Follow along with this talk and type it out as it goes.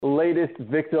latest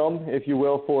victim, if you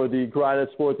will, for the grind of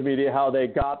sports media, how they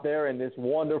got there, and this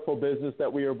wonderful business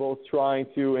that we are both trying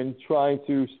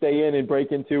to stay in and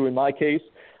break into. In my case,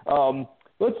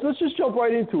 let's just jump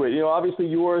right into it. Obviously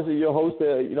you host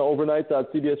overnights on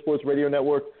CBS Sports Radio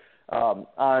Network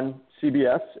on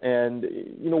CBS, and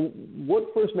what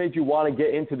first made you want to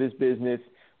get into this business?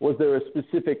 Was there a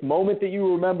specific moment that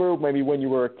you remember, maybe when you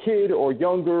were a kid or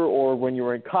younger, or when you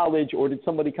were in college, or did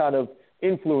somebody kind of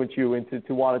influence you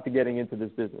into wanting to getting into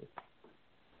this business?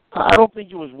 I don't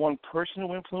think it was one person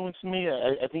who influenced me.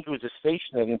 I think it was a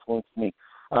station that influenced me.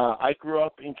 I grew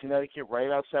up in Connecticut,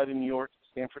 right outside of New York,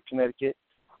 Stamford, Connecticut,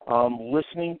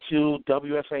 listening to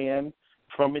WFAN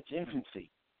from its infancy.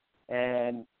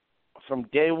 And from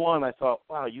day one, I thought,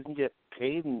 wow, you can get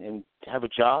paid and have a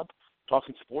job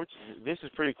talking sports. This is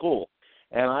pretty cool.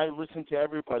 And I listened to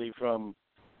everybody from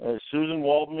Susan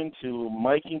Waldman to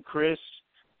Mike and Chris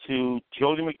to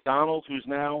Jody McDonald, who's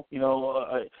now,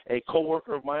 a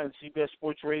co-worker of mine on CBS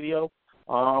Sports Radio.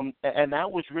 And that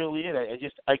was really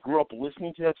it. I grew up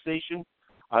listening to that station.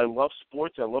 I love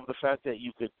sports. I love the fact that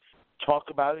you could talk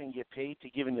about it and get paid to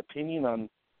give an opinion on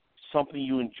something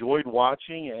you enjoyed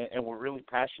watching and were really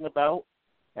passionate about.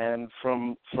 And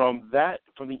from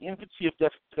the infancy of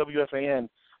WFAN,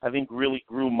 I think really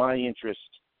grew my interest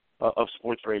of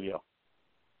sports radio.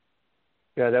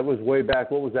 Yeah, that was way back.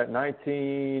 What was that,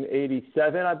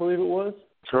 1987, I believe it was?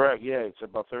 Correct, yeah. It's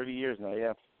about 30 years now,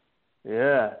 yeah.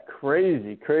 Yeah,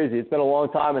 crazy. It's been a long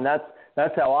time, and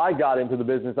that's how I got into the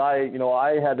business. I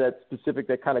had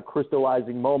that kind of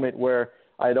crystallizing moment where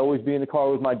I'd always be in the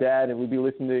car with my dad, and we'd be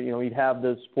listening to, he'd have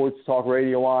the sports talk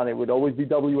radio on. It would always be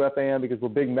WFAN because we're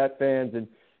big Met fans. And,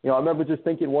 I remember just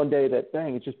thinking one day that,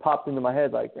 dang, it just popped into my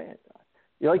head like, man,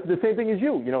 like the same thing as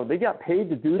you. They got paid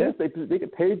to do this. They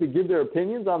get paid to give their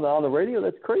opinions on the radio.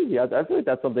 That's crazy. I feel like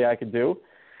that's something I could do.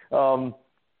 So,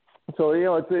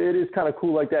 it is kind of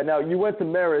cool like that. Now, you went to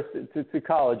Marist to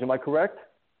college. Am I correct?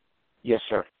 Yes,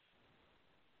 sir.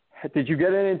 Did you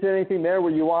get into anything there?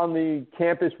 Were you on the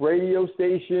campus radio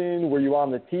station? Were you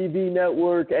on the TV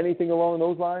network? Anything along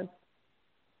those lines?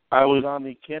 I was on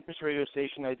the campus radio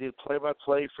station. I did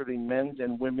play-by-play for the men's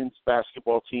and women's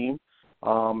basketball team.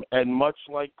 And much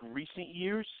like recent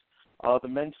years, the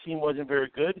men's team wasn't very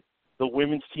good. The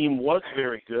women's team was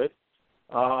very good.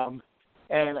 And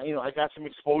I got some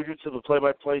exposure to the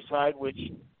play-by-play side, which,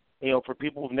 for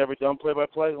people who've never done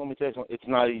play-by-play, let me tell you something, it's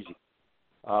not easy.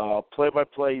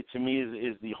 Play-by-play, to me,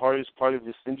 is the hardest part of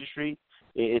this industry.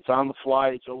 It's on the fly.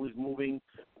 It's always moving.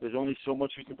 There's only so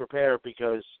much you can prepare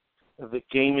because the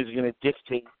game is going to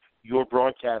dictate your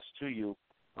broadcast to you,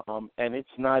 and it's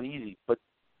not easy. But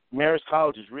Marist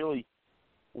College is really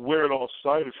where it all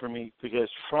started for me because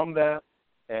from that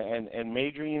and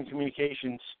majoring in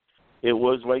communications, it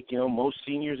was like, most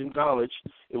seniors in college,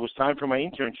 it was time for my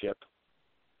internship.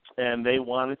 And they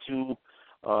wanted to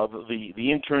the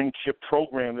internship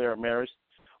program there at Marist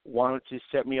wanted to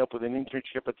set me up with an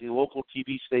internship at the local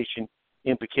TV station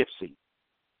in Poughkeepsie.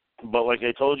 But like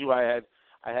I told you, I had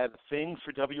a thing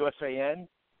for WFAN.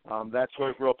 That's what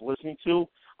I grew up listening to.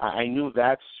 I knew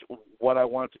that's what I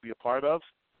wanted to be a part of.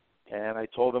 And I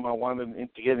told them I wanted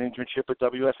to get an internship at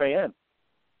WFAN.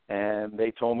 And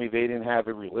they told me they didn't have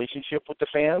a relationship with the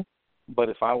fan, but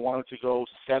if I wanted to go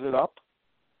set it up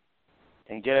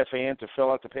and get FAN to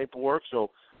fill out the paperwork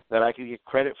so that I could get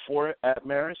credit for it at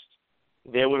Marist,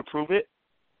 they would approve it.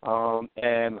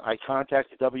 And I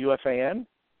contacted WFAN.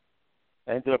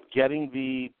 I ended up getting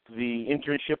the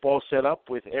internship all set up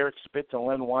with Eric Spitz and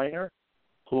Len Weiner,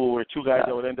 who were two guys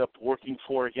I would end up working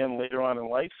for again later on in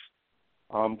life,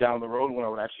 down the road when I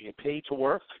would actually get paid to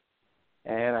work.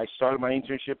 And I started my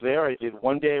internship there. I did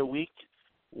 1 day a week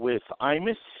with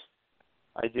Imus.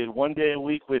 I did 1 day a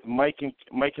week with Mike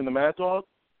and the Mad Dog.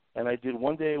 And I did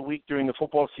 1 day a week during the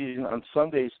football season on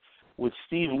Sundays with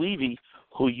Steve Levy,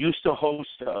 who used to host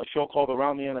a show called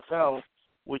Around the NFL,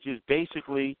 which is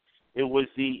basically it was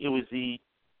the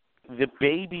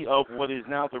baby of what is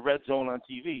now the Red Zone on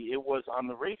TV. It was on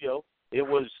the radio. They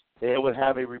would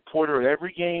have a reporter at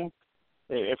every game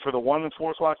for the 1 and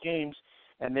 4 o'clock games,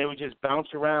 and they would just bounce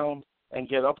around and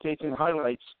get updates and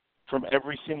highlights from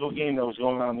every single game that was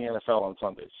going on in the NFL on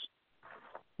Sundays.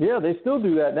 Yeah, they still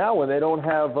do that now when they don't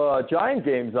have Giant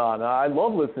games on. I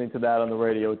love listening to that on the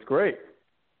radio. It's great.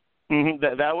 Mm-hmm.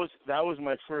 That was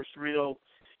my first real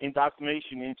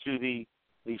indoctrination into the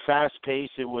fast pace.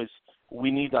 It was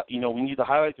we need the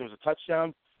highlight. There was a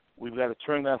touchdown. We've got to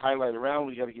turn that highlight around.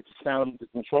 We got to get the sound in the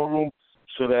control room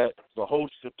so that the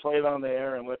host could play it on the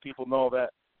air and let people know that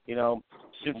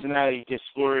Cincinnati just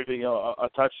scored a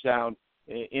touchdown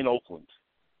in Oakland.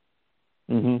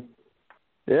 Mhm.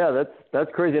 Yeah,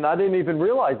 that's crazy. And I didn't even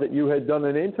realize that you had done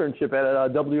an internship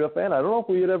at WFN. I don't know if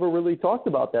we had ever really talked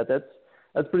about that.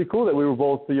 That's pretty cool that we were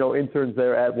both, interns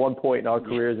there at one point in our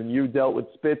careers, and you dealt with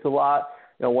Spitz a lot.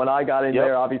 When I got in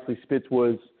there, obviously Spitz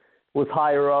was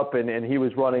higher up, and he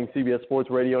was running CBS Sports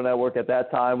Radio Network at that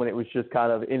time when it was just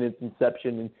kind of in its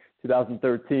inception in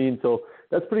 2013. So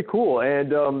that's pretty cool.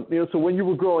 And, so when you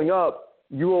were growing up,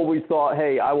 you always thought,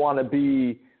 hey, I want to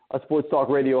be a sports talk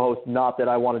radio host, not that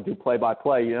I want to do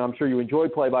play-by-play. I'm sure you enjoy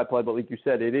play-by-play, but like you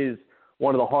said, it is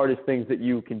one of the hardest things that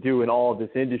you can do in all of this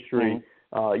industry.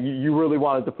 Mm-hmm. You really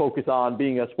wanted to focus on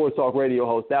being a sports talk radio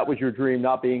host. That was your dream,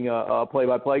 not being a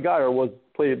play-by-play guy, or was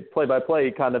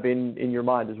play-by-play kind of in your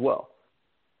mind as well?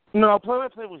 No,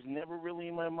 play-by-play was never really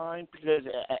in my mind because,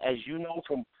 as you know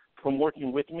from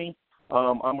working with me,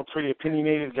 I'm a pretty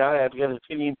opinionated guy. I've got an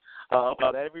opinion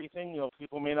about everything.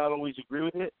 People may not always agree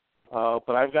with it,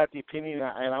 but I've got the opinion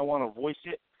and I want to voice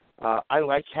it. I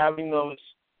like having those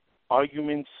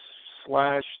arguments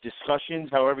 / discussions,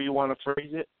 however you want to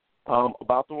phrase it,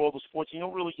 about the world of sports. You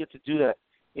don't really get to do that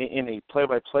in a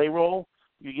play-by-play role.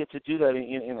 You get to do that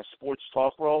in a sports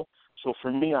talk role. So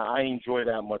for me, I enjoy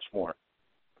that much more.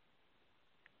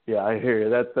 Yeah, I hear you.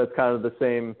 That's kind of the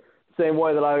same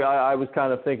way that I was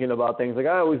kind of thinking about things. Like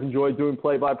I always enjoyed doing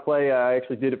play-by-play. I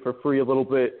actually did it for free a little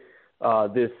bit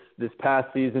this past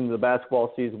season, the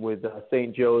basketball season with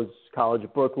St. Joe's College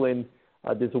of Brooklyn.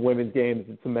 I did some women's games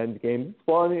and some men's games. It's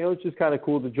fun. It's just kind of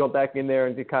cool to jump back in there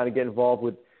and to kind of get involved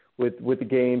with the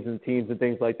games and teams and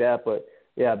things like that. But,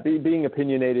 yeah, being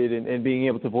opinionated and being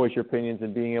able to voice your opinions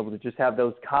and being able to just have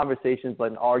those conversations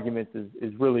and arguments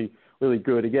is really, really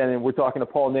good. Again, and we're talking to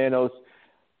Paul Nanos,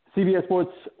 CBS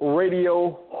Sports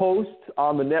Radio host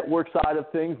on the network side of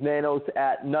things, Nanos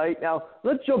at Night. Now,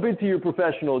 let's jump into your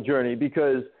professional journey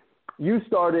because you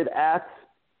started at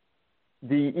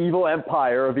the evil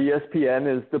empire of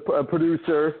ESPN as the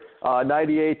producer,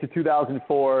 98 to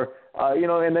 2004.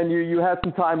 And then you had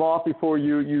some time off before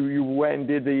you went and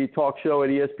did the talk show at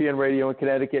ESPN Radio in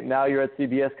Connecticut. Now you're at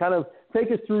CBS. Kind of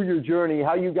take us through your journey,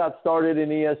 how you got started in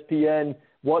ESPN,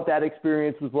 what that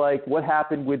experience was like, what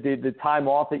happened with the time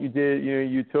off that you did,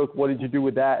 you took, what did you do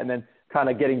with that, and then kind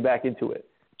of getting back into it.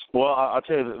 Well, I'll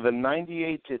tell you, the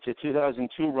 98 to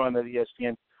 2002 run at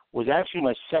ESPN was actually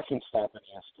my second stop at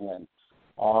ESPN.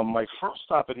 My first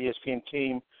stop at ESPN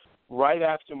came right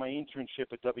after my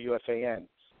internship at WFAN.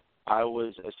 I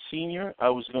was a senior. I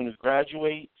was going to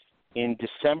graduate in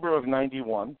December of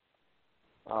 91.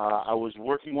 I was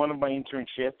working one of my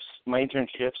internships,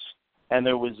 and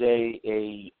there was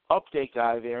a update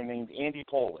guy there named Andy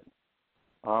Pollin,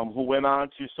 who went on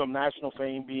to some national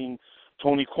fame being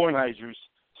Tony Kornheiser's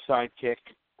sidekick,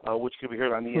 which could be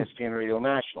heard on ESPN Radio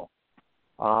National.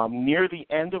 Near the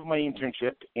end of my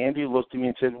internship, Andy looked at me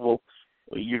and said, well,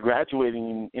 you're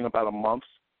graduating in about a month.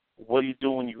 What do you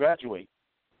do when you graduate?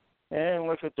 And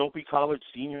like a dopey college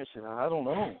senior, I said, I don't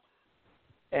know.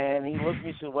 And he looked at me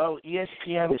and said, well,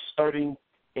 ESPN is starting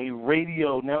a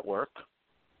radio network,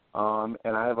 and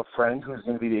I have a friend who's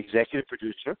going to be the executive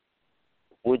producer.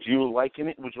 Would you like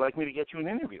me to get you an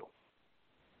interview?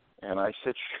 And I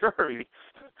said, sure.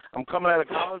 I'm coming out of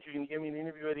college. You're going to give me an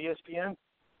interview at ESPN?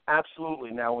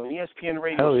 Absolutely. Now, when ESPN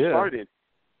Radio started,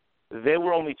 they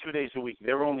were only 2 days a week.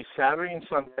 They were only Saturday and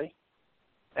Sunday,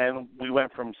 and we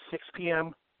went from 6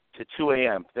 p.m. to 2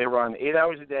 a.m. They were on 8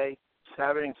 hours a day,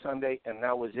 Saturday and Sunday, and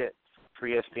that was it for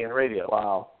ESPN Radio.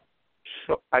 Wow.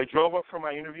 So I drove up for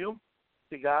my interview.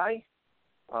 The guy,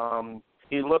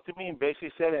 he looked at me and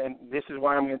basically said, and this is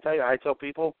why I'm going to tell you, I tell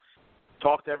people,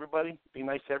 talk to everybody, be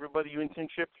nice to everybody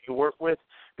you work with,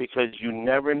 because you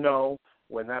never know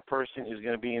when that person is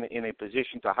going to be in a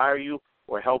position to hire you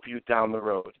or help you down the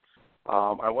road.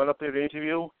 I went up there to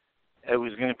interview. It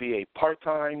was going to be a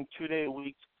part-time,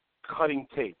 2-day-a-week cutting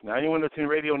tape. Now, anyone that's in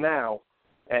radio now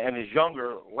and is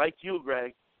younger, like you,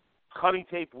 Greg, cutting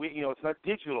tape, it's not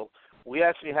digital. We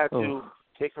actually had to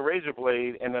take a razor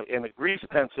blade and a grease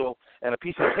pencil and a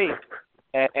piece of tape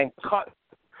and cut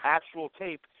actual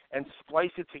tape and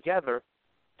splice it together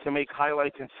to make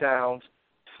highlights and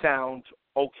sound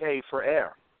okay for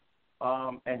air.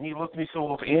 And he looked at me and said,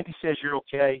 well, if Andy says you're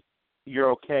okay,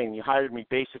 you're okay. And he hired me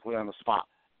basically on the spot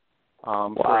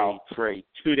for a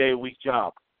 2-day-a-week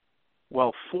job.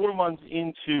 Well, 4 months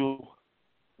into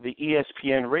the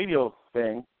ESPN radio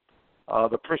thing,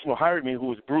 the person who hired me, who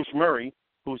was Bruce Murray,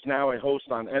 who's now a host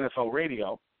on NFL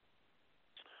radio,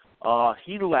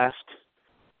 he left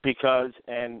because,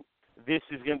 and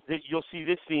you'll see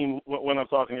this theme when I'm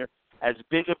talking here, as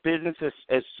big a business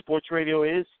as sports radio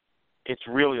is, it's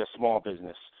really a small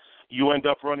business. You end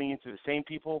up running into the same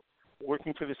people,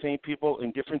 working for the same people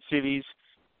in different cities,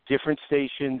 different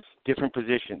stations, different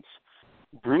positions.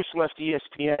 Bruce left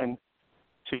ESPN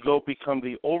to go become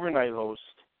the overnight host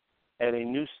at a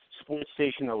new sports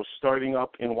station that was starting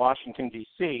up in Washington,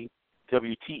 D.C.,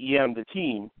 WTEM, the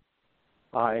team.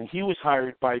 And he was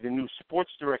hired by the new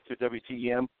sports director of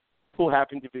WTEM, who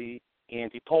happened to be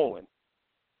Andy Pollin.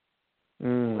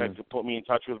 That put me in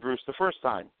touch with Bruce the first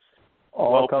time.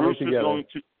 All coming Bruce together. was going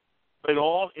to.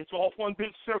 It's all one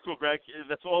big circle, Greg.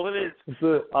 That's all it is.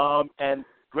 And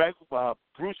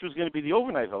Bruce was going to be the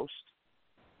overnight host,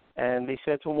 and they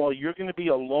said to him, "Well, you're going to be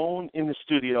alone in the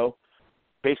studio,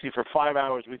 basically for 5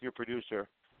 hours with your producer.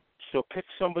 So pick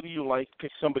somebody you like,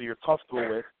 pick somebody you're comfortable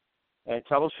with, and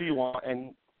tell us who you want,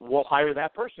 and we'll hire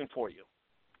that person for you."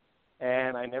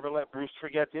 And I never let Bruce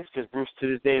forget this, because Bruce to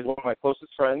this day is one of my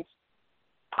closest friends.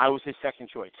 I was his second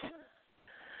choice.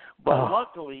 But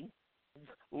luckily,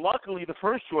 the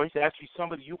first choice, actually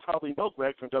somebody you probably know,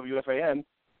 Greg, from WFAN,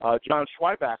 John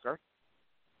Schweibacher.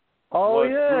 Oh,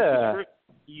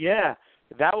 yeah.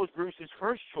 That was Bruce's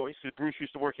first choice, because Bruce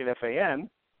used to work at FAN.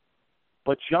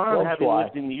 But John, having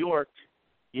lived in New York,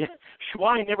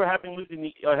 Schwei never having lived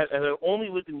in had only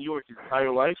lived in New York his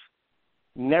entire life,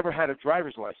 never had a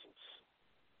driver's license.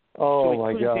 Oh, so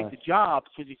my God. he couldn't take the job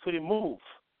because he couldn't move.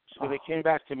 So they came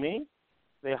back to me.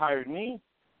 They hired me.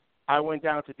 I went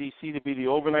down to D.C. to be the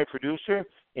overnight producer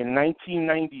in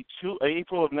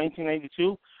April of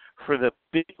 1992, for the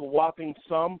big whopping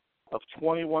sum of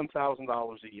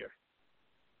 $21,000 a year.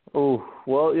 Oh,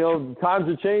 well, times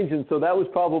are changing, so that was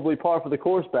probably par for the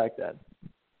course back then.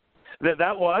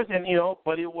 That was, and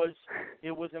but it was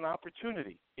an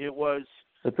opportunity. It was.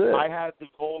 That's it. I had the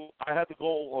goal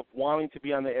of wanting to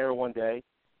be on the air one day.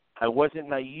 I wasn't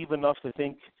naive enough to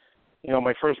think,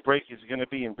 my first break is going to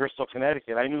be in Bristol,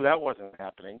 Connecticut. I knew that wasn't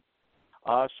happening.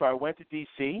 So I went to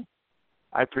D.C.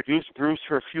 I produced Bruce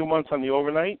for a few months on the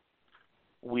overnight.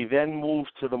 We then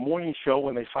moved to the morning show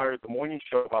when they fired the morning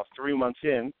show about 3 months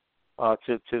in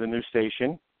to the new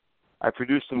station. I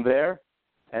produced them there.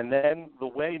 And then the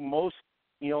way most,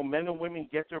 men and women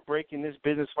get their break in this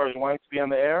business as far as wanting to be on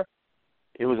the air,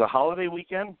 it was a holiday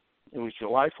weekend. It was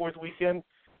July 4th weekend,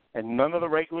 and none of the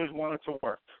regulars wanted to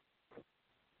work.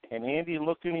 And Andy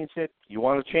looked at me and said, "You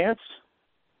want a chance?"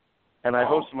 And I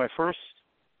hosted my first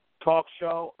talk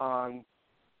show on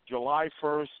July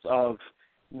 1st of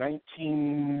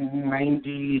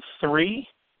 1993.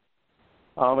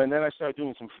 And then I started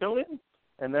doing some fill-in,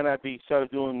 and then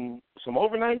started doing some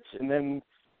overnights, and then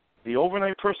the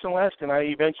overnight person left, and I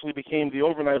eventually became the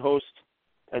overnight host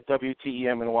at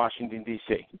WTEM in Washington,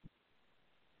 D.C.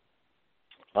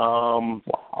 Wow.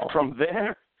 From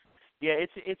there,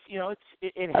 it's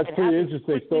that's a pretty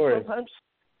interesting story. Sometimes.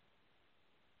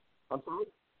 I'm sorry?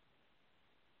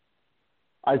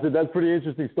 I said that's a pretty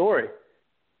interesting story.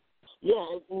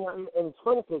 Yeah, and it's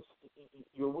funny because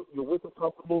you're with the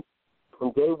company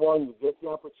from day one. You get the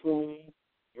opportunity.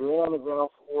 You're on the ground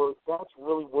floor. That's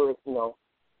really where it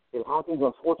happens.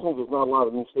 Unfortunately, there's not a lot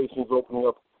of new stations opening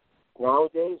up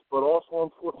nowadays, but also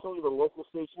unfortunately, the local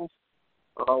stations.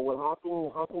 What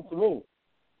happened to me?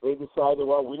 They decided,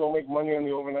 well, we don't make money on the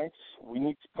overnights. We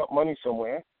need to cut money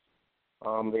somewhere.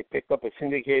 They picked up a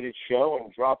syndicated show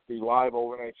and dropped the live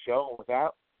overnight show. And with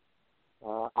that,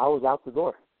 I was out the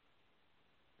door.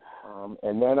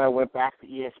 And then I went back to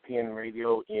ESPN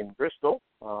Radio in Bristol,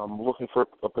 looking for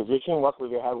a position. Luckily,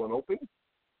 they had one open.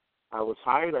 I was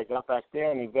hired. I got back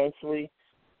there, and eventually,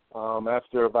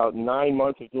 after about 9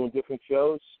 months of doing different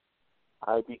shows,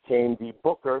 I became the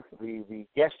booker, the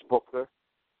guest booker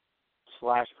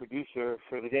 / producer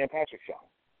for the Dan Patrick Show.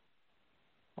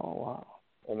 Oh, wow.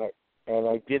 And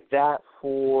I did that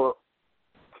for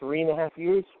 3.5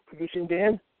 years, producing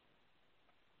Dan.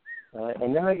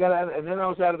 And then I got out, and then I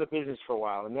was out of the business for a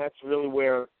while, and that's really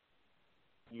where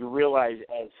you realize,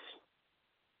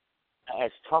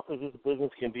 as tough as this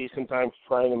business can be, sometimes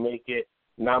trying to make it,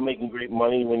 not making great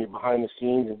money when you're behind the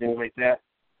scenes and things like that.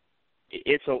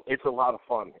 It's a lot of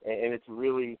fun, and it's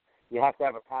really, you have to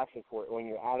have a passion for it. When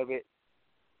you're out of it,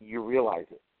 you realize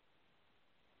it.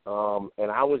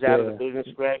 And I was out of the business,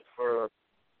 Greg, for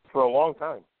a long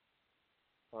time.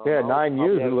 9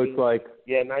 years it looks like.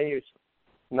 Yeah, 9 years.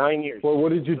 9 years. Well, what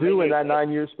did you do in that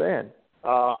 9-year span?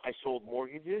 I sold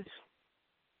mortgages.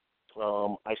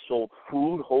 I sold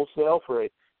food wholesale for a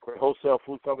wholesale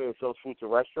food company that sells food to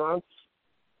restaurants.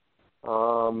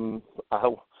 I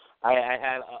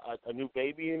had a new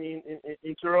baby in the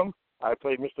interim. I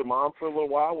played Mr. Mom for a little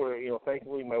while, where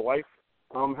thankfully my wife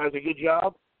has a good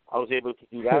job. I was able to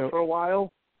do that for a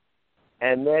while,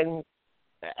 and then,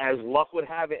 as luck would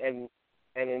have it, and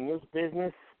in this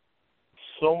business,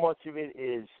 so much of it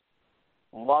is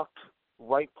luck,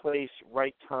 right place,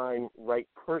 right time, right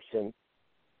person.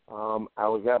 I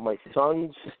was at my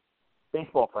son's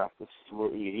baseball practice.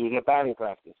 He was at batting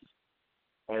practice.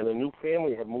 And a new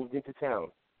family had moved into town.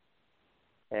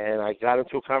 And I got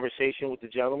into a conversation with the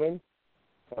gentleman,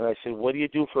 and I said, what do you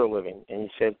do for a living? And he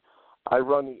said, I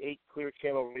run the 8 Clear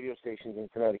Channel radio stations in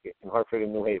Connecticut, in Hartford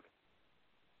and New Haven.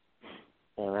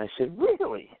 And I said,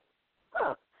 really?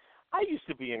 Huh. I used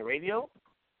to be in radio.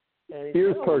 And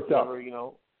ears perked up.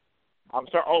 I'm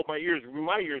sorry. Oh, my ears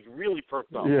really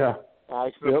perked up. Yeah.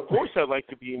 I said, of course I'd like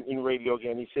to be in radio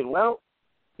again. He said,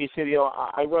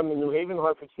 I run the New Haven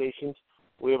Hartford stations.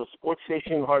 We have a sports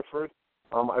station in Hartford.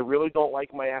 I really don't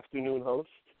like my afternoon host.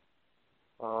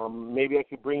 Maybe I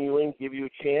could bring you in, give you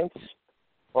a chance.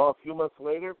 Well, a few months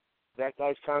later, that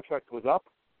guy's contract was up.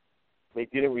 They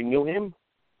didn't renew him.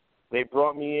 They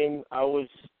brought me in. I was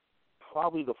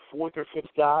probably the 4th or 5th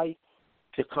guy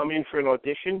to come in for an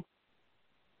audition,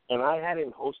 and I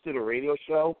hadn't hosted a radio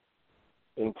show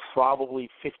in probably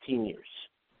 15 years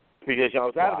because I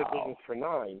was out of the business for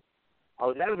 9.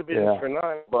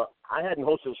 But I hadn't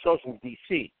hosted a show since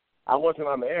D.C. I wasn't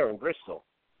on the air in Bristol.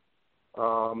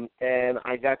 And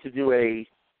I got to do a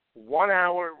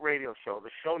 1-hour radio show. The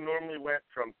show normally went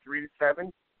from 3 to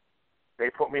 7. They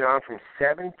put me on from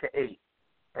 7 to 8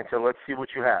 and said, let's see what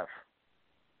you have.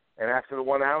 And after the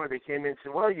 1 hour, they came in and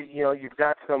said, well, you've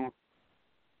got some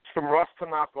rust to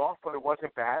knock off, but it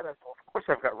wasn't bad. I thought, of course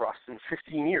I've got rust. It was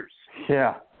 15 years.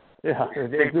 Yeah.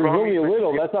 If there's only a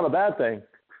little, that's not a bad thing.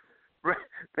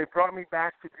 They brought me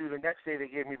back to do the next day. They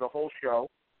gave me the whole show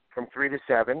from 3 to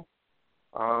 7.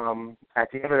 At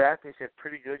the end of that, they said,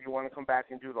 pretty good. You want to come back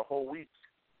and do the whole week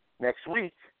next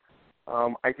week?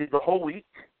 I did the whole week,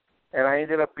 and I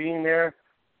ended up being there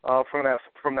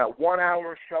from that 1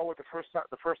 hour show at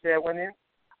the first day I went in.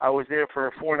 I was there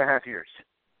for 4.5 years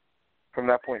from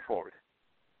that point forward.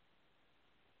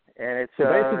 And it's so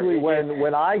basically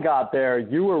when I got there,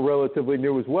 you were relatively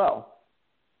new as well.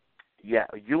 Yeah,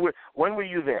 you were. When were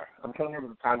you there? I'm trying to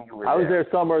remember the time you were there. I was there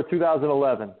summer of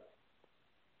 2011.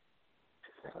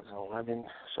 2011.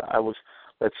 So I was.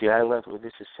 Let's see. I left.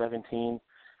 This is 17.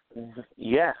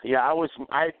 Yeah.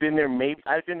 I'd been there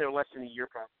less than a year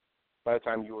probably by the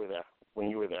time you were there.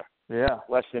 When you were there. Yeah.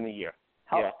 Less than a year.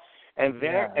 Yeah. And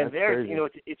there, crazy.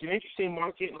 it's an interesting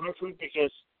market in Hartford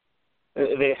because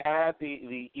they had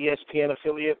the ESPN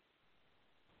affiliate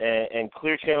and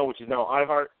Clear Channel, which is now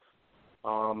iHeart.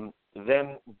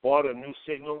 Then bought a new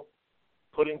signal,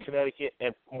 put it in Connecticut,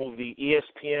 and moved the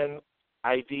ESPN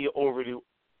ID over to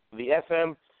the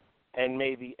FM and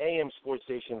made the AM sports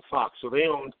station Fox. So they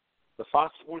owned the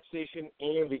Fox sports station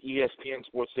and the ESPN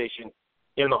sports station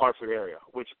in the Hartford area,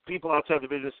 which people outside the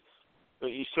business,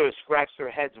 you sort of scratch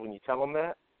their heads when you tell them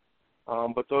that.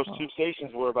 But those two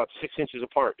stations were about 6 inches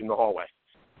apart in the hallway.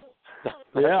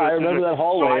 Yeah, I remember that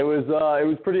hallway. It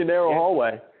was pretty narrow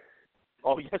hallway.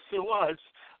 Oh, yes, it was.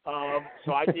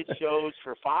 So I did shows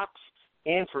for Fox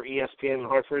and for ESPN in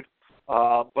Hartford,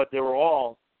 but they were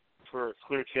all for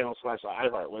Clear Channel /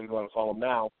 iHeart, whatever you want to call them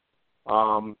now,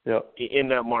 in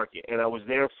that market. And I was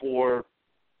there for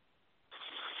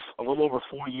a little over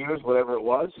 4 years, whatever it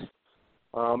was.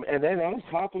 And then that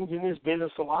happens in this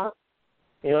business a lot.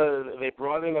 They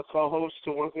brought in a co-host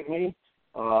to work with me,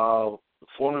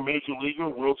 former major leaguer,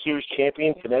 World Series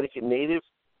champion, Connecticut native,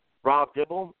 Rob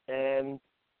Dibble, and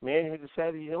man who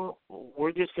decided,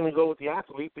 we're just going to go with the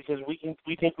athlete because we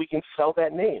think we can sell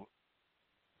that name.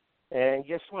 And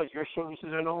guess what? Your services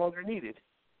are no longer needed.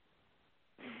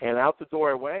 And out the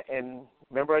door I went, and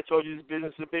remember I told you this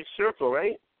business is a big circle,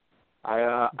 right?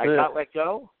 I got let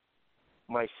go.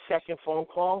 My second phone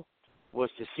call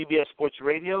was to CBS Sports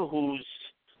Radio,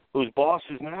 whose boss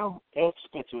is now Eric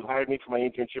Spitz, who hired me for my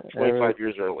internship 25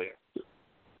 years earlier.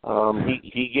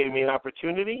 He gave me an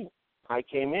opportunity. I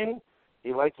came in.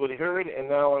 He liked what he heard, and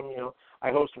now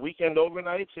I host weekend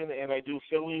overnights, and I do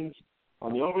fill-ins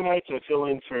on the overnights. I fill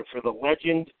in for the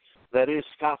legend that is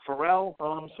Scott Farrell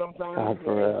sometimes. Scott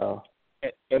Farrell.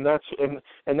 And that's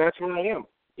where I am.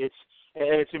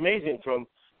 It's amazing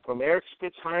from Eric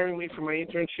Spitz hiring me for my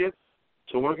internship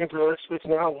to working for Eric Spitz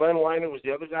now. Len Weiner was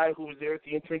the other guy who was there at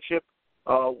the internship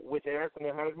with Eric when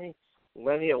they hired me.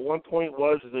 Lenny at one point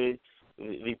was the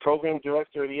program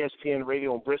director at ESPN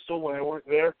Radio in Bristol when I worked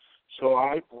there. So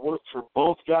I worked for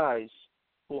both guys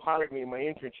who hired me in my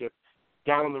internship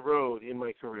down the road in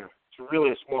my career. It's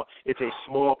really a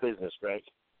small business, Greg.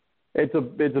 It's a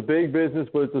big business,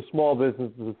 but it's a small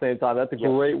business at the same time. That's a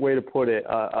great way to put it.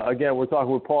 Again, we're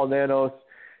talking with Paul Nanos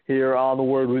here on The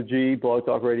Word with G, Blog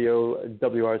Talk Radio,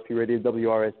 WRSP Radio,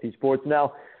 WRSP Sports.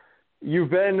 Now, you've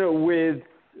been with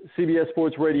CBS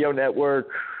Sports Radio Network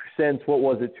since, what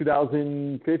was it,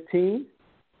 2015?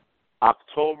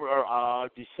 October, or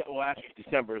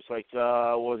December. It's like,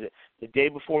 what was it, the day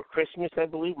before Christmas, I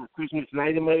believe, or Christmas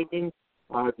night it might have been,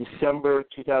 December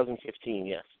 2015,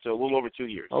 yes. So a little over 2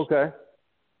 years. Okay.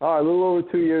 All right, a little over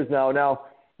 2 years now. Now,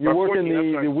 you're working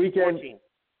the weekend.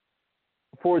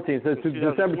 14. So it's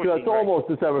December 2. That's almost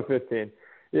December 15.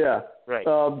 Yeah. Right.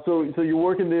 So you're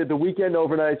working the weekend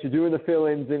overnights. You're doing the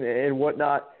fill-ins and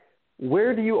whatnot.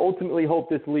 Where do you ultimately hope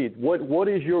this leads? What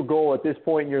is your goal at this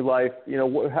point in your life? You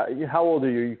know, how old are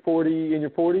you? Are you 40, in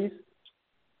your 40s?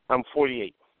 I'm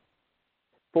 48.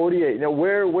 48. Now,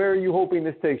 where are you hoping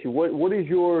this takes you? What is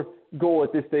your goal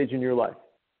at this stage in your life?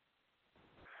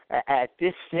 At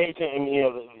this stage, I mean, you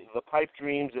know, the pipe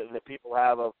dreams that people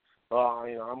have of,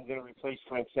 you know, I'm going to replace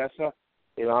Francesa.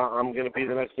 You know, I'm going to be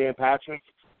the next Dan Patrick.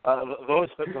 Those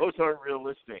aren't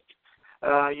realistic.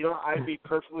 You know, I'd be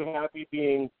perfectly happy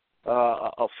being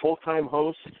a full-time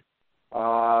host,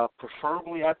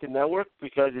 preferably at the network,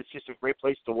 because it's just a great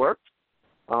place to work.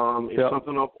 If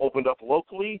something opened up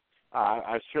locally,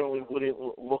 I certainly wouldn't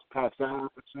look past that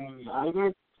opportunity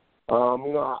either.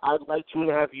 You know, I'd like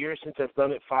 2.5 years since I've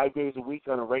done it 5 days a week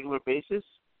on a regular basis.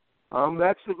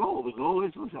 That's the goal. The goal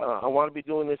is, I want to be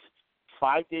doing this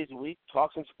 5 days a week,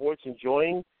 talking sports,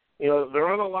 enjoying. You know, there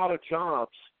aren't a lot of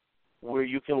jobs where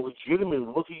you can legitimately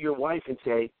look at your wife and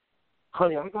say,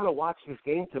 honey, I got to watch this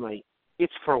game tonight.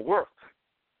 It's for work.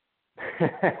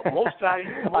 Most guys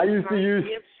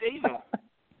can't say that.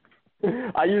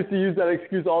 I used to use that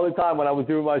excuse all the time when I was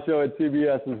doing my show at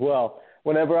CBS as well.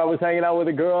 Whenever I was hanging out with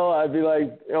a girl, I'd be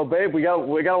like, you know, babe, we got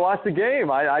to watch the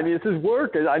game. I mean, this is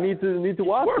work. I need to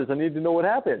watch this. I need to know what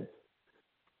happens.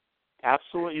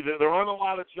 Absolutely. There aren't a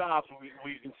lot of jobs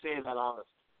where you can say that honest.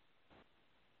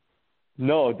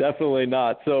 No, definitely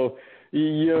not. So,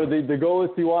 you know, the goal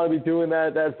is you want to be doing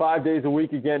that 5 days a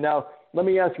week again. Now, let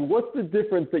me ask you, what's the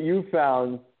difference that you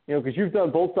found, you know, because you've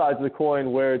done both sides of the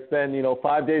coin where it's been, you know,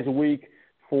 5 days a week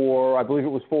for, I believe it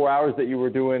was 4 hours that you were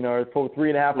doing, or for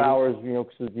 3.5 hours, you know,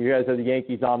 because you guys had the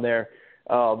Yankees on there,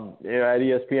 you know, at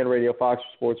ESPN Radio, Fox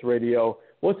Sports Radio.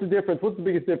 What's the difference? What's the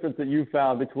biggest difference that you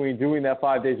found between doing that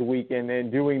 5 days a week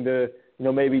and doing the, you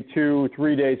know, maybe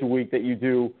 2-3 days a week that you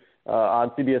do on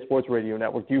CBS Sports Radio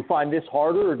Network? Do you find this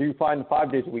harder, or do you find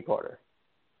 5 days a week harder?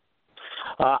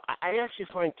 I actually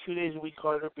find 2 days a week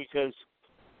harder because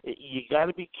you got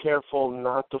to be careful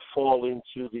not to fall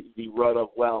into the rut of,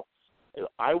 well,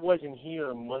 I wasn't here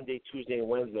on Monday, Tuesday, and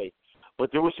Wednesday,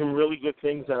 but there were some really good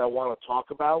things that I want to talk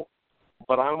about,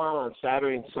 but I'm on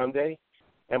Saturday and Sunday,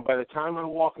 and by the time I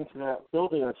walk into that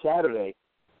building on Saturday,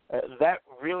 that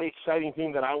really exciting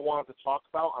thing that I wanted to talk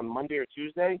about on Monday or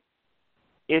Tuesday,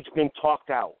 it's been talked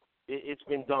out. It's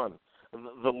been done.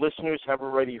 The listeners have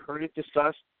already heard it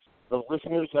discussed. The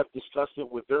listeners have discussed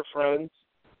it with their friends,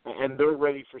 and they're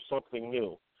ready for something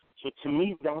new. So to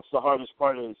me, that's the hardest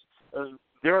part is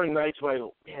there are nights where I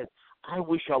go, man, I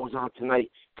wish I was on tonight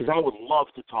because I would love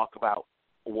to talk about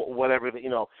whatever, you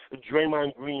know,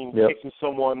 Draymond Green kicking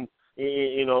someone,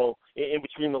 you know, in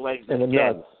between the legs and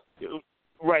again.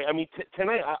 Right. I mean,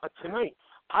 tonight,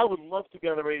 I would love to be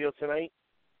on the radio tonight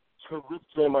to rip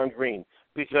Draymond Green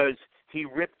because he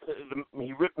ripped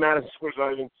Madison Square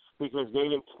Garden because they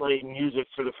didn't play music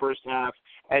for the first half,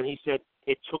 and he said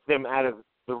it took them out of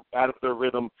their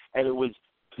rhythm, and it was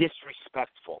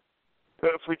disrespectful.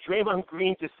 For Draymond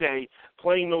Green to say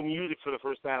playing no music for the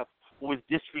first half was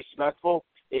disrespectful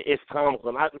is comical.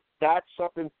 And that's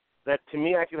something that, to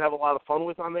me, I could have a lot of fun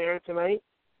with on the air tonight.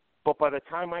 But by the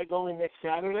time I go in next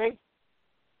Saturday,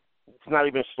 it's not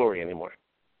even a story anymore.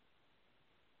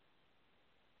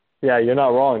 Yeah, you're not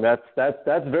wrong. That's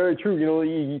very true. You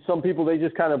know, some people, they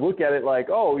just kind of look at it like,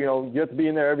 oh, you know, you have to be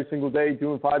in there every single day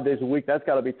doing 5 days a week. That's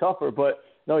got to be tougher. But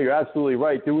no, you're absolutely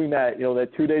right. Doing that, you know,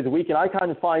 that 2 days a week, and I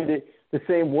kind of find it the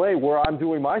same way where I'm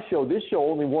doing my show, this show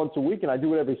only once a week, and I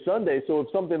do it every Sunday. So if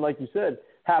something, like you said,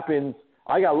 happens,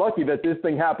 I got lucky that this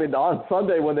thing happened on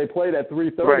Sunday when they played at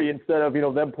 3:30 instead of, you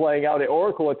know, them playing out at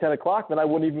Oracle at 10 o'clock. Then I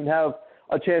wouldn't even have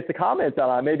a chance to comment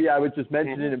on it. Maybe I would just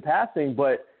mention it in passing,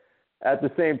 but at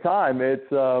the same time, that's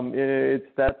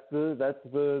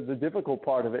the difficult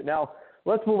part of it. Now,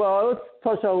 let's move on. Let's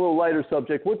touch on a little lighter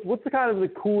subject. What's the kind of the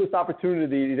coolest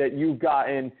opportunity that you've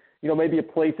gotten? You know, maybe a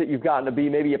place that you've gotten to be,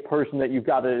 maybe a person that you've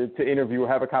got to interview or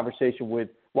have a conversation with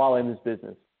while in this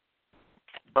business.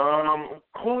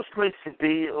 Coolest place to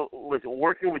be was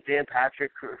working with Dan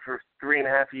Patrick for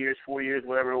 3.5 years, 4 years,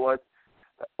 whatever it was.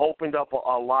 Opened up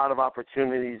a lot of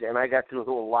opportunities, and I got to go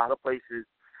to a lot of places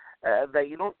that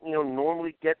you don't, you know,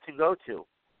 normally get to go to.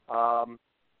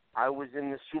 I was in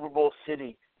the Super Bowl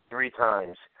city 3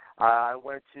 times. I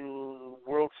went to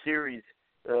World Series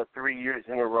 3 years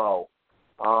in a row.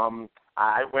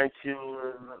 I went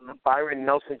to the Byron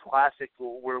Nelson Classic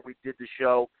where we did the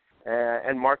show,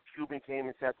 and Mark Cuban came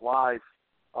and sat live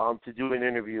to do an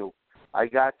interview. I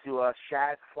got to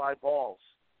Shad Fly Balls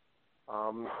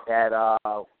at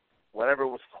whatever it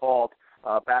was called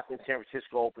back when San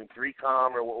Francisco opened,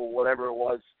 3Com or whatever it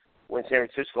was when San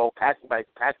Francisco, Pac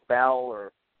Bell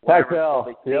or whatever. Pac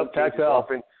Bell, yep, Pac Bell.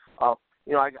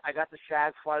 I got the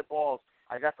Shad Fly Balls.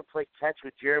 I got to play catch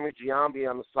with Jeremy Giambi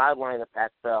on the sideline at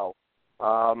Pac Bell.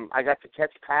 I got to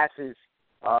catch passes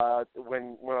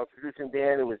when I was producing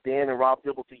Dan. It was Dan and Rob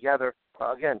Dibble together.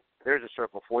 Again, there's a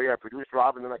circle for you. I produced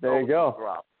Rob, and then I co-produced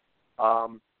Rob.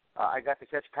 I got to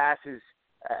catch passes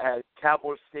at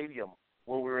Cowboys Stadium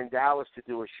when we were in Dallas to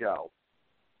do a show.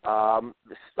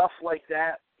 The stuff like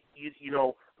that,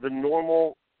 the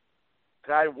normal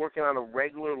guy working on a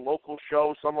regular local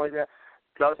show, something like that,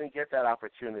 doesn't get that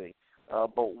opportunity.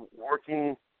 But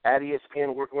working at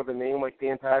ESPN, working with a name like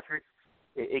Dan Patrick,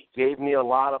 it gave me a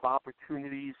lot of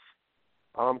opportunities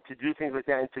to do things like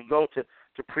that and to go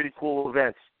to pretty cool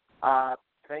events.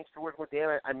 Thanks to working with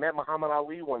Dan, I met Muhammad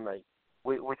Ali one night,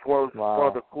 which was one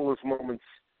of the coolest moments.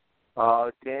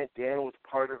 Dan was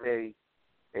part of a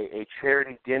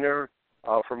charity dinner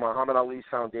for Muhammad Ali's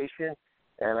foundation,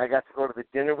 and I got to go to the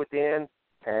dinner with Dan,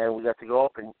 and we got to go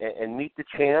up and meet the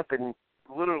champ, and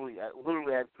literally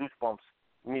had goosebumps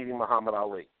meeting Muhammad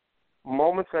Ali.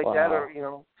 Moments like that are,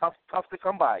 tough to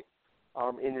come by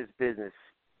in this business.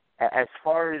 As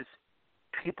far as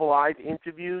people I've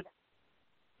interviewed,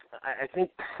 I think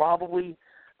probably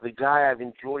the guy I've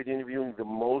enjoyed interviewing the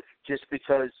most, just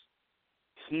because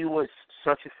he was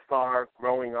such a star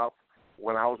growing up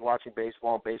when I was watching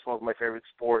baseball, and baseball was my favorite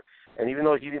sport. And even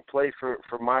though he didn't play for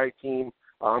my team,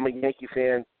 I'm a Yankee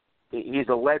fan, he's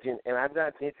a legend. And I've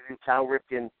gotten to interview Cal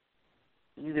Ripken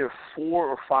either 4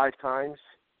 or 5 times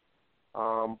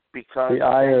because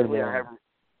I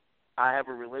have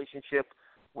a relationship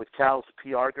with Cal's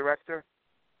PR director,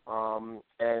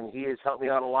 and he has helped me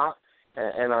out a lot.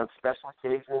 And on special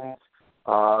occasions,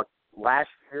 last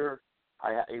year,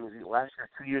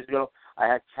 2 years ago, I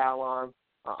had Cal on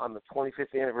the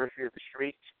 25th anniversary of the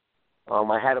streak.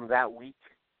 I had him that week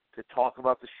to talk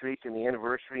about the streak and the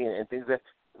anniversary and things that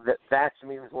to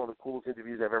me was one of the coolest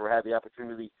interviews I've ever had the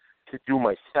opportunity to do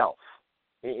myself,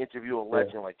 interview a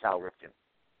legend like Cal Ripken.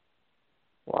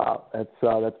 Wow,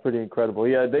 that's pretty incredible.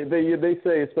 Yeah, they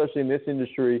say, especially in this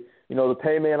industry, the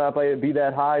pay may not be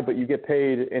that high, but you get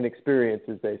paid in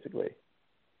experiences, basically.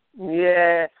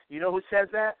 Yeah, you know who says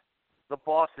that? The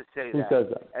bosses say that. Who says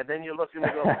that? And then you look and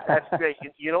go, that's great.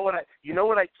 You know what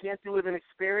I can't do with an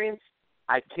experience?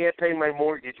 I can't pay my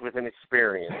mortgage with an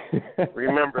experience.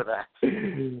 Remember that.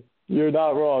 You're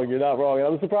not wrong. And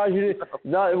I'm surprised you didn't.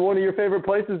 Not one of your favorite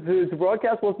places to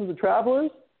broadcast wasn't the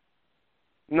Travelers?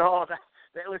 No,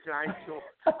 listen, I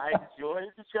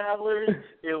enjoyed the Travelers.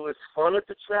 It was fun at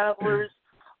the Travelers.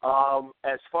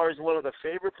 As far as one of the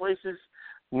favorite places,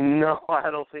 no, I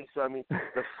don't think so. I mean,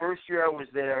 the first year I was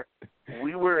there,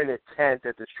 we were in a tent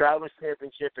at the Travelers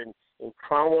Championship in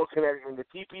Cromwell, Connecticut, in the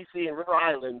TPC in River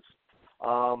Islands.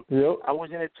 Yep. I was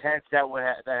in a tent that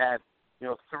had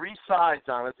 3 sides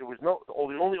on it. There was the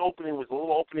only opening was a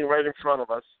little opening right in front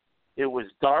of us. It was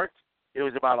dark. It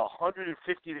was about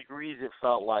 150 degrees, it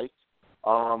felt like.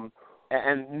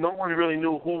 And no one really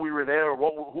knew who we were there,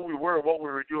 or who we were, and what we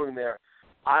were doing there.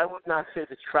 I would not say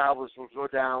the Travelers will go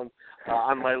down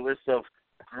on my list of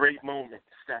great moments.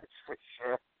 That's for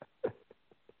sure.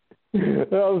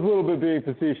 I was a little bit being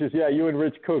facetious. Yeah, you and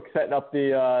Rich Cook setting up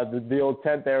the old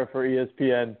tent there for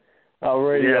ESPN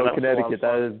Radio Connecticut.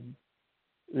 That is,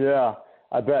 yeah,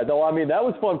 I bet. No, I mean that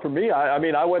was fun for me.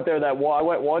 I went there I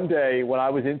went one day when I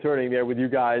was interning there with you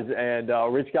guys, and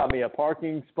Rich got me a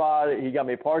parking spot. He got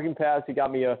me a parking pass. He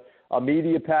got me a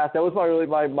media pass. That was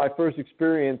my first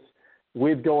experience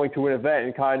with going to an event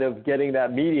and kind of getting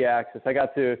that media access. I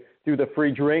got to do the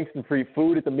free drinks and free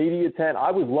food at the media tent. I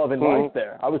was loving life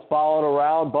there. I was following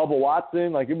around Bubba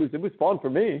Watson. Like it was fun for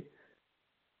me.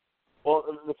 Well,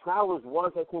 the Travelers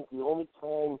was, I think, the only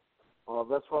time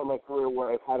thus far in my career where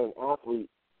I've had an athlete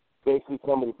basically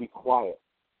tell me to be quiet.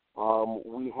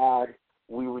 We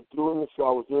were doing the show.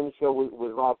 I was doing the show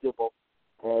with Rob Dibble,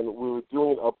 and we were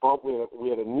doing we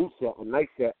had a new set, a night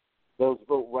set that was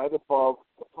built right above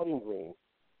the putting green.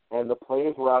 And the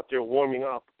players were out there warming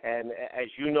up. And as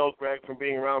you know, Greg, from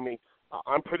being around me,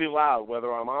 I'm pretty loud.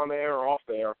 Whether I'm on air or off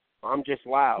air, I'm just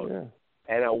loud. Yeah.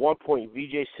 And at one point,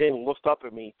 Vijay Singh looked up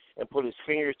at me and put his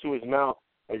fingers to his mouth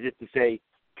as if to say,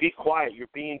 "Be quiet, you're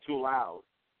being too loud."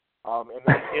 And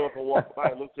then he came up and walked by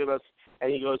and looked at us,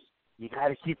 and he goes, "You got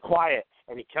to keep quiet."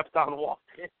 And he kept on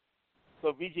walking.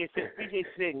 So VJ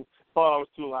Singh thought I was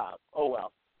too loud. Oh,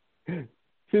 well.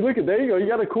 See, look at there you go. You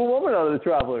got a cool moment out of the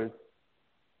Travelers.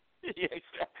 Yeah,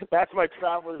 that's my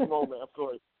Travelers moment, of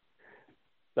course.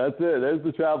 That's it. There's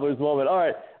the Travelers moment. All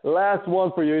right, last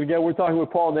one for you. Again, we're talking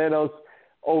with Paul Nanos,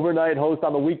 overnight host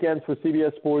on the weekends for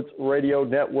CBS Sports Radio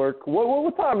Network.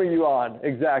 What time are you on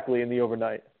exactly in the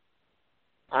overnight?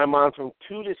 I'm on from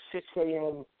 2 to 6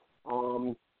 a.m.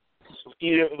 Either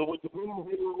you're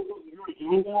a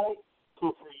game guy,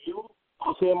 so for you,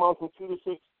 I'll say I'm on from 2 to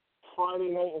 6 Friday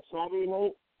night and Saturday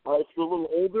night. If you're a little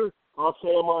older, I'll say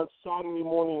I'm on Saturday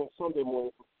morning and Sunday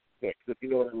morning from 6, if you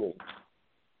know what I mean.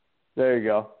 There you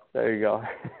go.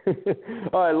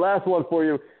 All right, last one for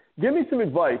you. Give me some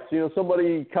advice.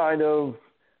 Somebody kind of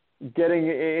getting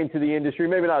into the industry,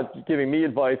 maybe not giving me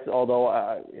advice,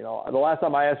 although, the last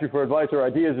time I asked you for advice or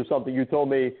ideas or something, you told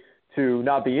me to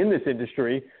not be in this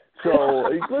industry. So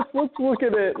let's look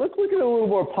at it. Let's look at it a little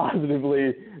more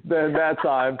positively than that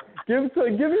time. Give me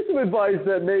some advice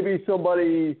that maybe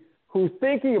somebody who's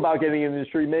thinking about getting in the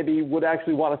industry maybe would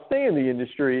actually want to stay in the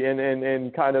industry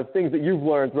and kind of things that you've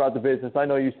learned throughout the business. I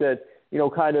know you said,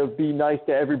 kind of be nice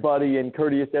to everybody and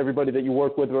courteous to everybody that you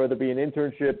work with, whether it be an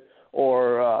internship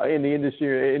or in the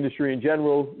industry in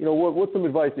general. What's some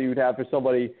advice that you would have for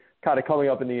somebody kind of coming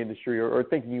up in the industry or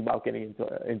thinking about getting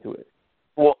into it?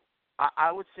 Well,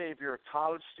 I would say if you're a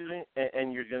college student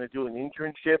and you're going to do an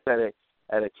internship at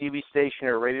a TV station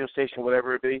or a radio station,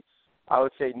 whatever it be, I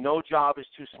would say no job is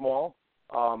too small.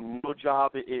 No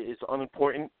job is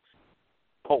unimportant.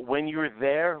 But when you're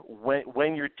there,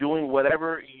 when you're doing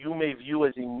whatever you may view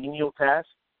as a menial task,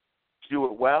 do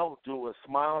it well, do it with a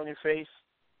smile on your face,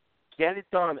 get it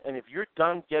done. And if you're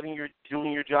done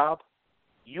doing your job,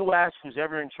 you ask who's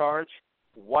ever in charge,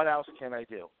 what else can I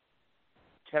do?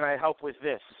 Can I help with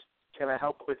this? Can I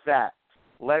help with that?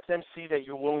 Let them see that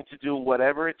you're willing to do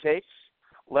whatever it takes.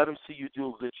 Let them see you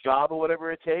do a good job of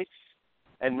whatever it takes.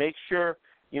 And make sure,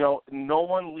 no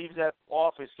one leaves that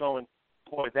office going,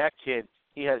 boy, that kid,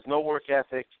 he has no work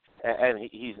ethic and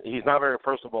he's not very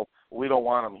personable. We don't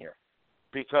want him here.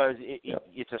 Because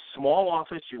it's a small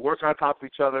office. You work on top of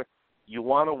each other. You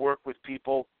want to work with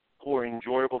people who are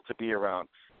enjoyable to be around.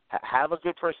 Have a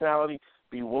good personality.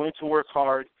 Be willing to work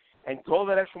hard. And go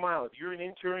that extra mile. If you're an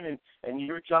intern and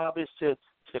your job is to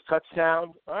cut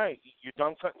sound, all right, you're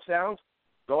done cutting sound,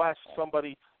 go ask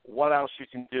somebody what else you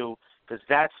can do, because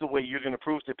that's the way you're going to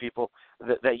prove to people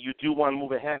that you do want to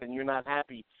move ahead and you're not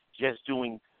happy just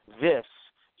doing this.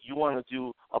 You want to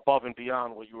do above and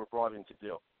beyond what you were brought in to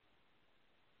do.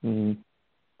 Mm-hmm.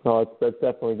 No, that's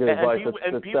definitely good advice.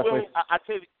 Be willing. I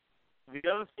tell you, the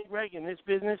other thing, Greg, in this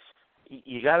business,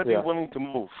 you got to be willing to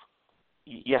move.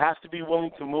 You have to be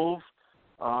willing to move.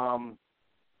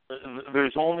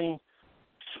 There's only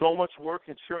so much work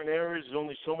in certain areas. There's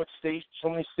only so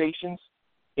many stations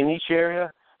in each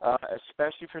area,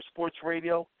 especially for sports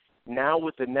radio. Now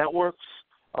with the networks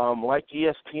like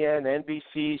ESPN,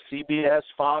 NBC, CBS,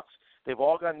 Fox, they've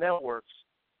all got networks,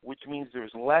 which means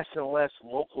there's less and less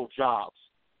local jobs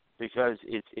because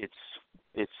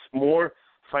it's more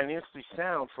financially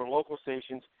sound for local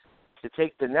stations to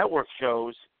take the network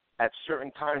shows at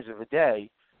certain times of the day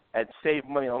and save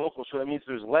money on local. So that means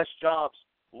there's less jobs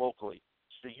locally.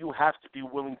 So you have to be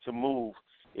willing to move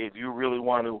if you really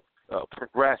want to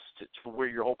progress to where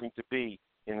you're hoping to be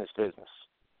in this business.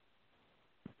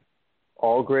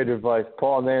 All great advice.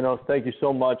 Paul Nanos, thank you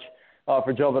so much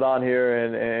for jumping on here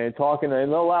and talking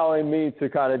and allowing me to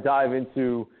kind of dive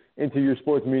into your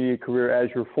sports media career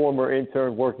as your former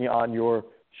intern working on your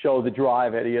show, The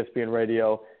Drive, at ESPN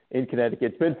Radio in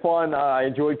Connecticut. It's been fun. I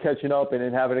enjoyed catching up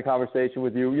and having a conversation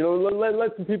with you.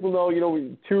 Let some people know,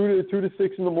 2 to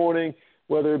 6 in the morning,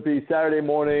 whether it be Saturday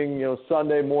morning,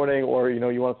 Sunday morning, or,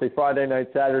 you want to say Friday night,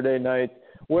 Saturday night.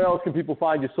 Where else can people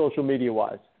find you social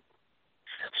media-wise?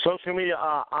 Social media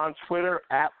on Twitter,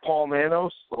 at Paul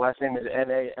Nanos. The last name is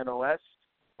Nanos.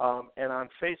 And on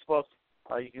Facebook,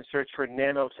 you can search for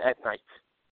Nanos at Night.